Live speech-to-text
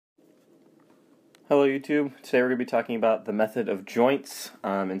Hello YouTube. Today we're going to be talking about the method of joints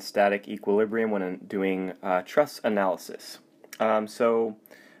in static equilibrium when doing truss analysis. So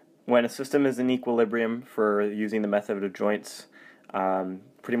when a system is in equilibrium for using the method of joints,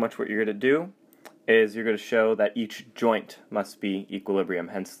 pretty much what you're going to do is you're going to show that each joint must be equilibrium,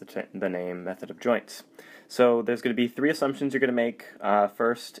 hence the name method of joints. So there's going to be three assumptions you're going to make.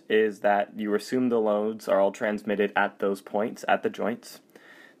 First is that you assume the loads are all transmitted at those points, at the joints.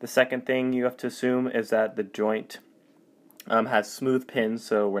 The second thing you have to assume is that the joint has smooth pins,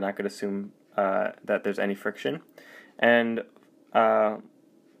 so we're not going to assume that there's any friction. And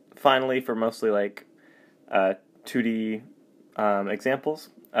finally, for mostly like 2D examples,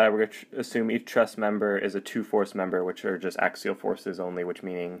 we're going to assume each truss member is a two-force member, which are just axial forces only, which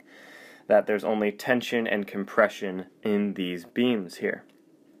meaning that there's only tension and compression in these beams here.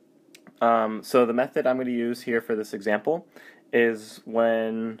 So the method I'm going to use here for this example is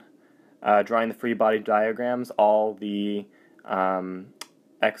when drawing the free body diagrams, all the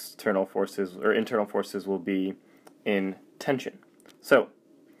external forces or internal forces will be in tension. So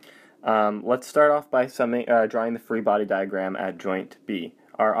let's start off by drawing the free body diagram at joint B.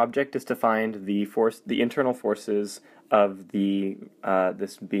 Our object is to find the internal forces of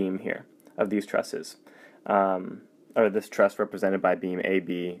this beam here, of these trusses, or this truss represented by beam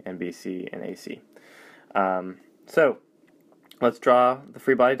AB and BC and AC. So let's draw the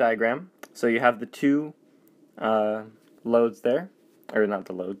free body diagram. So you have the two loads there, or not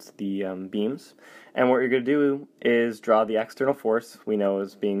the loads, the beams. And what you're going to do is draw the external force we know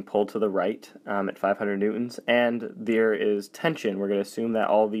is being pulled to the right at 500 newtons, and there is tension. We're going to assume that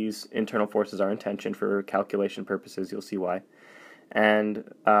all these internal forces are in tension for calculation purposes. You'll see why. And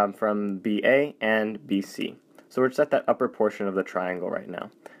from BA and BC. So we're just at that upper portion of the triangle right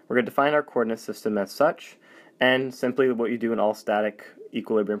now. We're going to define our coordinate system as such. And simply what you do in all static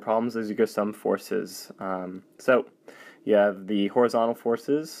equilibrium problems is you go sum forces. So you have the horizontal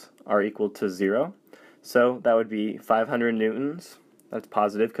forces are equal to 0. So that would be 500 newtons. That's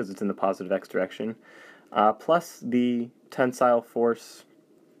positive because it's in the positive x direction. Plus the tensile force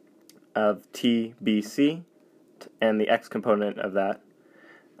of TBC and the x component of that,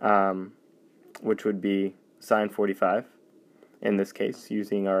 which would be sine 45 in this case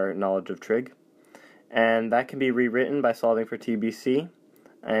using our knowledge of trig. And that can be rewritten by solving for TBC,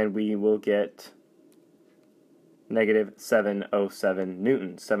 and we will get negative 707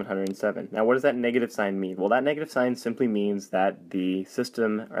 newtons, 707. Now what does that negative sign mean? Well, that negative sign simply means that the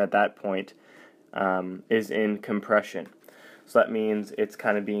system at that point is in compression. So that means it's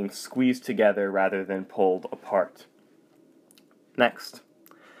kind of being squeezed together rather than pulled apart. Next,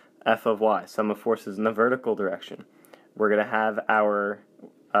 F of y, sum of forces in the vertical direction. We're going to have our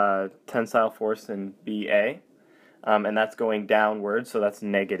tensile force in BA, and that's going downward, so that's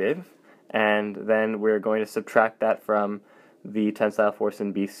negative. And then we're going to subtract that from the tensile force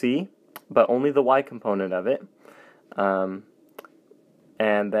in BC, but only the y component of it. And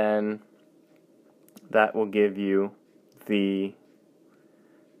then that will give you the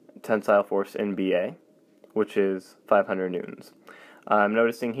tensile force in BA, which is 500 newtons. I'm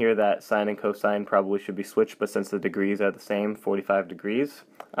noticing here that sine and cosine probably should be switched, but since the degrees are the same, 45 degrees,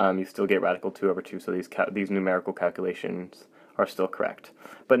 you still get radical 2 over 2, so these numerical calculations are still correct.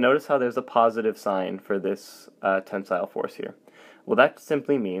 But notice how there's a positive sign for this tensile force here. Well, that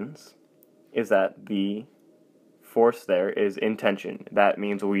simply means is that the force there is in tension. That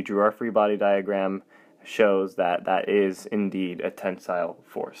means when we drew our free body diagram shows that that is indeed a tensile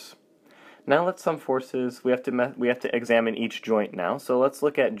force. Now let's sum forces. We have to examine each joint now. So let's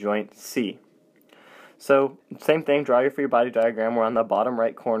look at joint C. So same thing, draw your free body diagram. We're on the bottom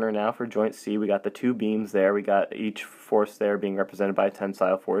right corner now for joint C. We got the two beams there. We got each force there being represented by a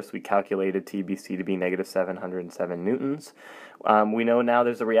tensile force. We calculated TBC to be negative 707 newtons. We know now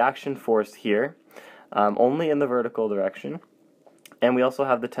there's a reaction force here, only in the vertical direction. And we also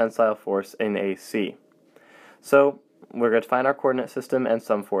have the tensile force in AC. So we're going to find our coordinate system and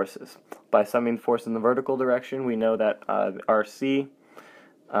sum forces. By summing force in the vertical direction, we know that RC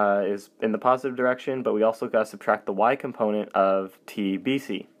is in the positive direction, but we also got to subtract the y component of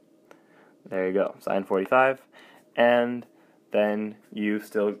TBC. There you go, sine 45, and then you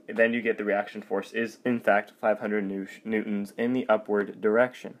get the reaction force is in fact 500 newtons in the upward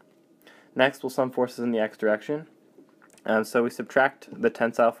direction. Next, we'll sum forces in the x direction. So we subtract the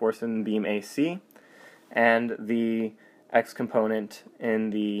tensile force in beam AC and the x component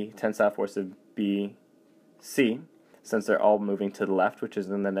in the tensile force of BC, since they're all moving to the left, which is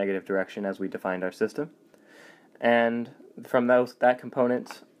in the negative direction as we defined our system. And from that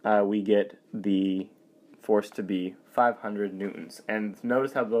component, we get the force to be 500 newtons. And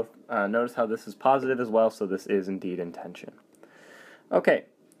notice how this is positive as well, so this is indeed in tension. Okay,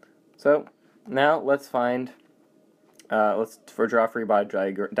 so now let's find, draw a free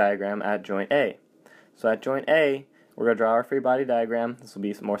body diagram at joint A. So at joint A, we're going to draw our free body diagram. This will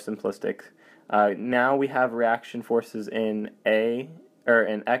be more simplistic. Now we have reaction forces in in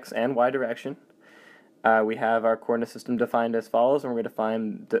X and Y direction. We have our coordinate system defined as follows, and we're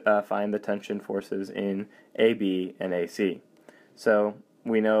going to find the tension forces in AB and AC. So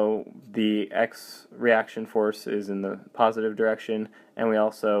we know the X reaction force is in the positive direction, and we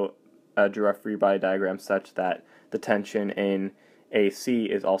also drew our free body diagram such that the tension in AC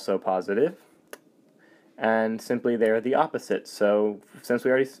is also positive. And simply they're the opposite. So since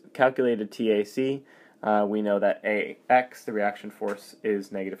we already calculated TAC, we know that AX, the reaction force,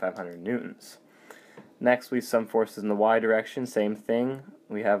 is negative 500 newtons. Next, we sum forces in the Y direction. Same thing.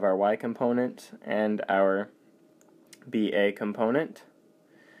 We have our Y component and our BA component.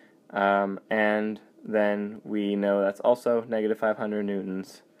 And then we know that's also negative 500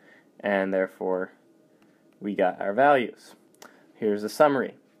 newtons, and therefore we got our values. Here's a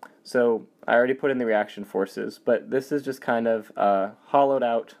summary. So I already put in the reaction forces, but this is just kind of a hollowed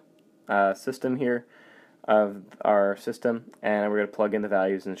out system here of our system, and we're going to plug in the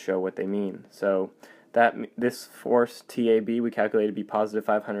values and show what they mean. So this force TAB we calculated to be positive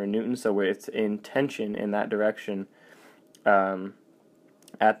 500 newtons, so it's in tension in that direction at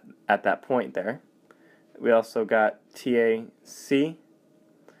that point there. We also got TAC,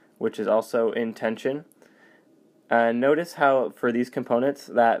 which is also in tension. Notice how for these components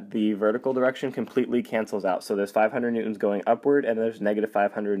that the vertical direction completely cancels out. So there's 500 newtons going upward, and there's negative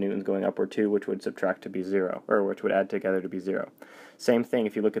 500 newtons going upward too, which would subtract to be 0, or which would add together to be 0. Same thing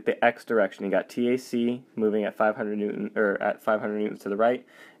if you look at the X direction. You got TAC moving at 500 newtons to the right,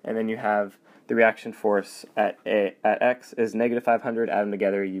 and then you have the reaction force at X is negative 500. Add them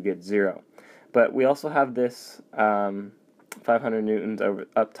together, you get 0. But we also have this 500 newtons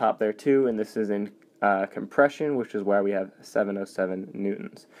up top there too, and this is in compression, which is why we have 707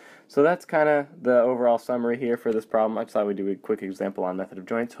 newtons. So that's kind of the overall summary here for this problem. I just thought we'd do a quick example on method of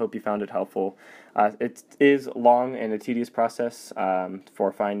joints. Hope you found it helpful. It is long and a tedious process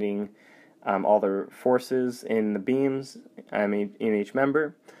for finding all the forces in the beams, in each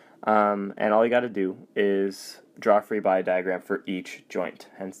member. And all you got to do is draw a free body diagram for each joint,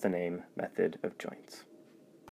 hence the name method of joints.